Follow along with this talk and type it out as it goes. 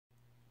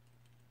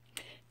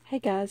Hey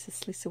guys,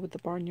 it's Lisa with the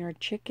Barnyard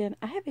Chicken.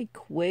 I have a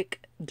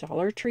quick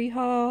Dollar Tree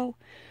haul.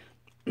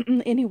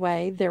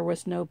 Anyway, there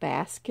was no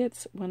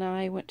baskets when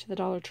I went to the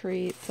Dollar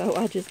Tree, so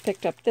I just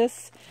picked up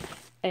this.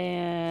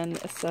 And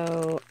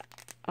so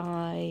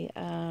I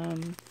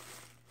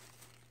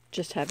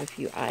just have a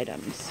few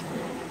items.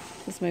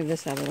 Let's move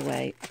this out of the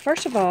way.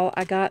 First of all,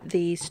 I got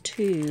these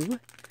two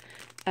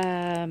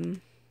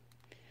 5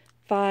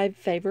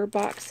 favor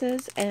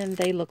boxes, and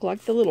they look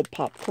like the little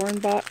popcorn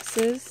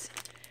boxes.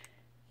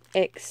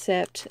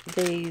 Except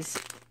they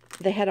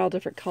had all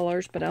different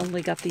colors, but I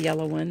only got the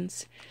yellow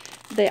ones.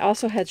 They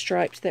also had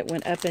stripes that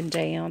went up and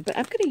down, but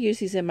I'm going to use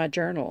these in my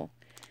journal.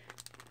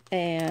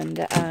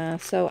 And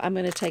so I'm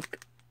going to take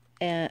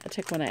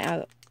one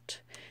out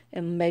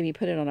and maybe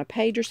put it on a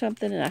page or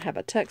something, and I have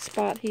a tuck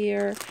spot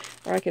here,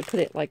 or I could put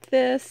it like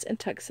this and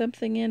tuck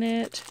something in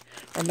it,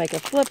 or make a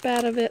flip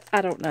out of it.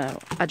 I don't know.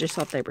 I just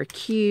thought they were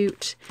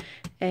cute,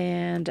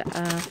 and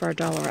for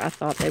 $1, I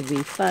thought they'd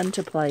be fun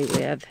to play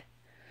with.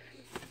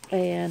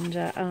 And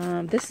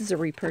this is a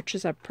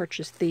repurchase. I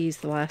purchased these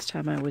the last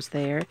time I was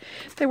there.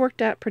 They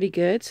worked out pretty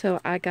good. So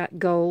I got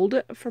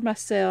gold for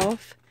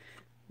myself,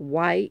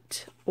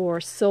 white or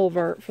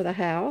silver for the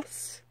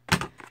house.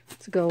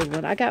 It's a gold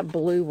one. I got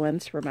blue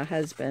ones for my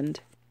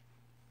husband.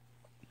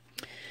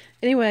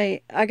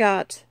 Anyway, I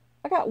got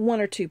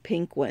one or two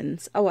pink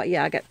ones. Oh,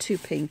 yeah, I got 2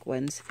 pink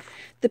ones.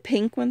 The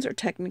pink ones are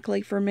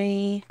technically for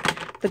me.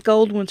 The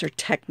gold ones are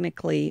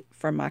technically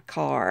for my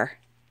car.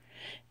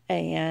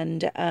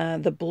 And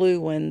the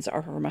blue ones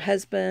are for my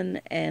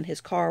husband and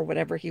his car,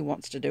 whatever he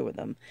wants to do with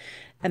them.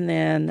 And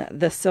then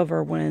the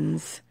silver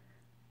ones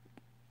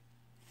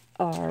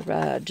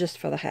are just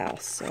for the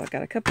house. So I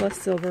got a couple of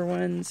silver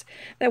ones.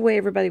 That way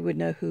everybody would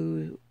know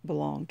who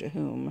belonged to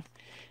whom.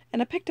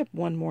 And I picked up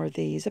one more of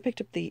these. I picked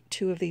up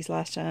 2 of these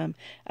last time.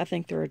 I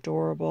think they're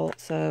adorable.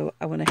 So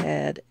I went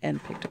ahead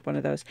and picked up one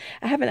of those.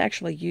 I haven't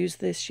actually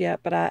used this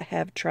yet, but I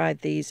have tried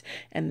these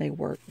and they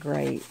work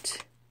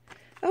great.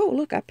 Oh,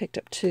 look, I picked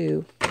up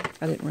 2.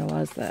 I didn't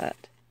realize that.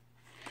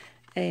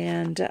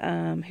 And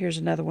here's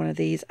another one of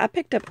these. I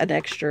picked up an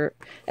extra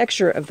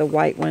of the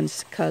white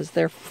ones because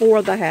they're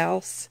for the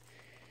house.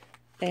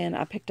 And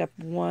I picked up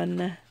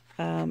one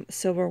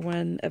silver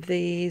one of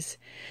these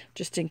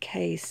just in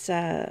case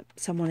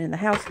someone in the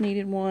house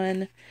needed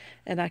one.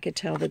 And I could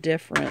tell the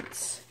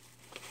difference.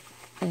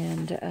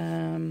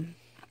 And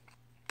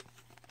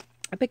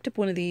I picked up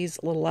one of these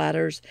little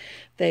ladders.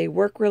 They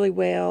work really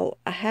well.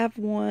 I have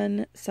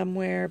one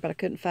somewhere, but I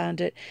couldn't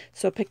find it,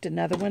 so I picked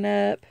another one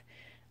up.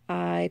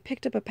 I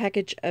picked up a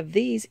package of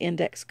these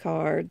index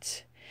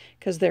cards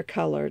because they're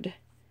colored.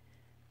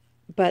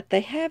 But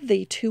they have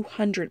the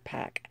 200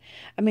 pack.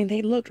 I mean,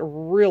 they looked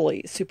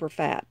really super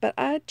fat, but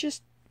I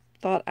just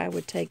thought I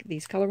would take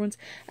these color ones.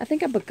 I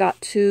think I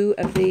got 2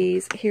 of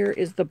these. Here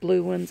is the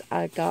blue ones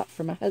I got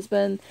for my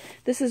husband.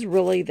 This is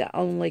really the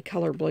only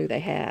color blue they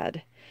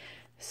had.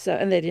 So,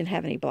 and they didn't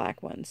have any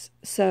black ones.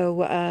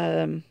 So,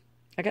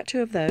 I got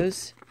 2 of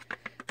those.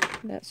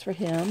 That's for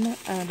him.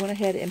 I went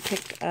ahead and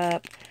picked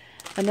up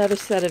another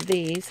set of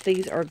these.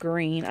 These are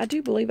green. I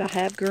do believe I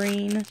have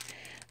green,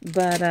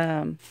 but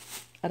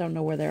I don't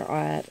know where they're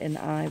at, and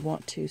I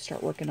want to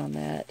start working on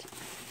that.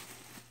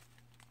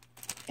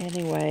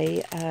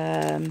 Anyway,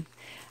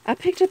 I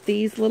picked up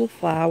these little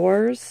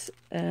flowers,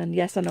 and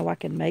yes, I know I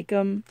can make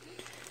them.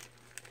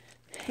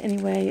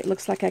 Anyway, it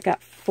looks like I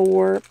got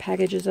 4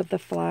 packages of the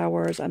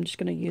flowers. I'm just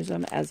going to use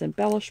them as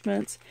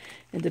embellishments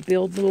and to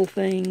build little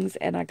things.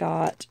 And I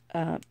got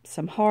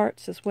some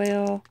hearts as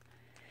well.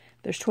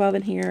 There's 12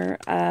 in here.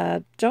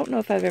 I don't know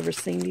if I've ever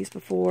seen these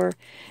before,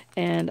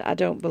 and I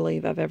don't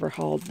believe I've ever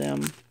hauled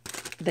them.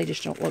 They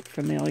just don't look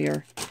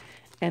familiar.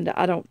 And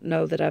I don't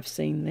know that I've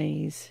seen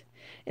these.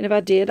 And if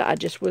I did, I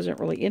just wasn't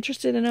really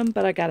interested in them,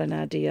 but I got an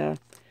idea. I'm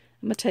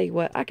going to tell you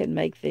what, I can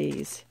make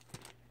these.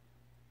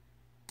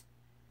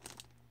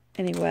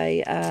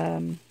 Anyway,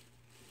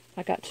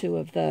 I got 2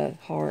 of the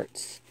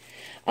hearts.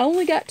 I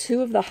only got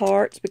 2 of the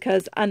hearts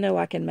because I know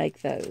I can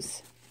make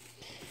those.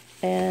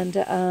 And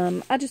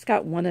I just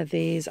got 1 of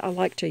these. I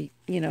like to,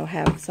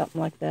 have something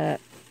like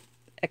that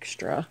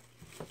extra.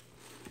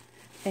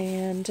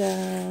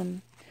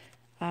 And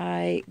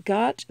I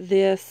got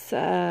this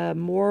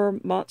More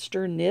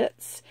Monster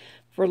Knits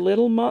for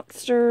little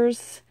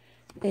monsters.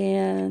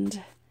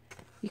 And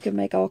you can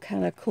make all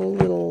kind of cool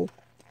little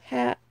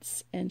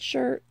hats and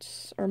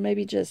shirts, or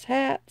maybe just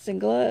hats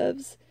and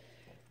gloves,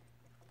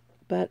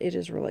 but it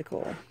is really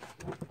cool.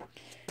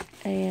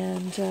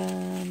 And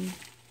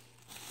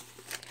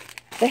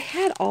they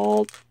had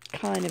all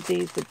kind of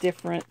these with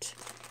different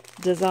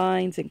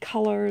designs and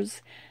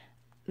colors.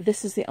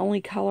 This is the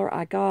only color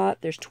I got.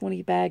 There's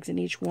 20 bags in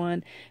each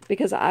one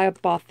because I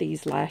bought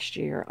these last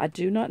year. I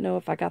do not know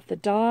if I got the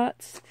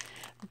dots,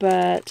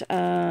 but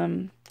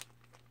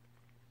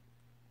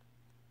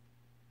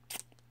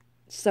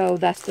so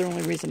that's the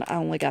only reason I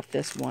only got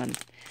this one.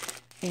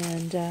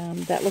 And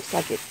that looks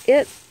like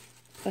it.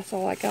 That's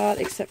all I got,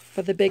 except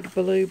for the big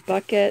blue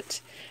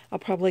bucket. I'll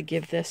probably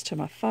give this to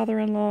my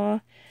father-in-law.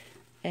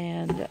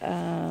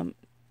 And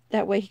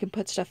That way he can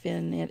put stuff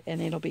in it,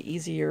 and it'll be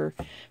easier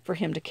for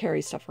him to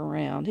carry stuff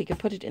around. He can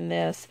put it in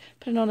this,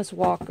 put it on his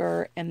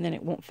walker, and then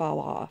it won't fall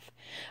off.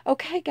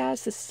 Okay,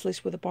 guys, this is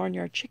Lisa with a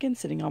Barnyard Chicken,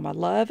 sending all my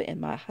love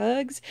and my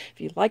hugs.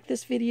 If you like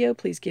this video,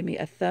 please give me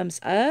a thumbs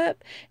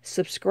up,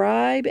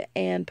 subscribe,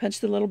 and punch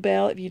the little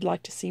bell if you'd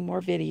like to see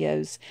more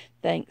videos.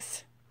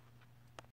 Thanks.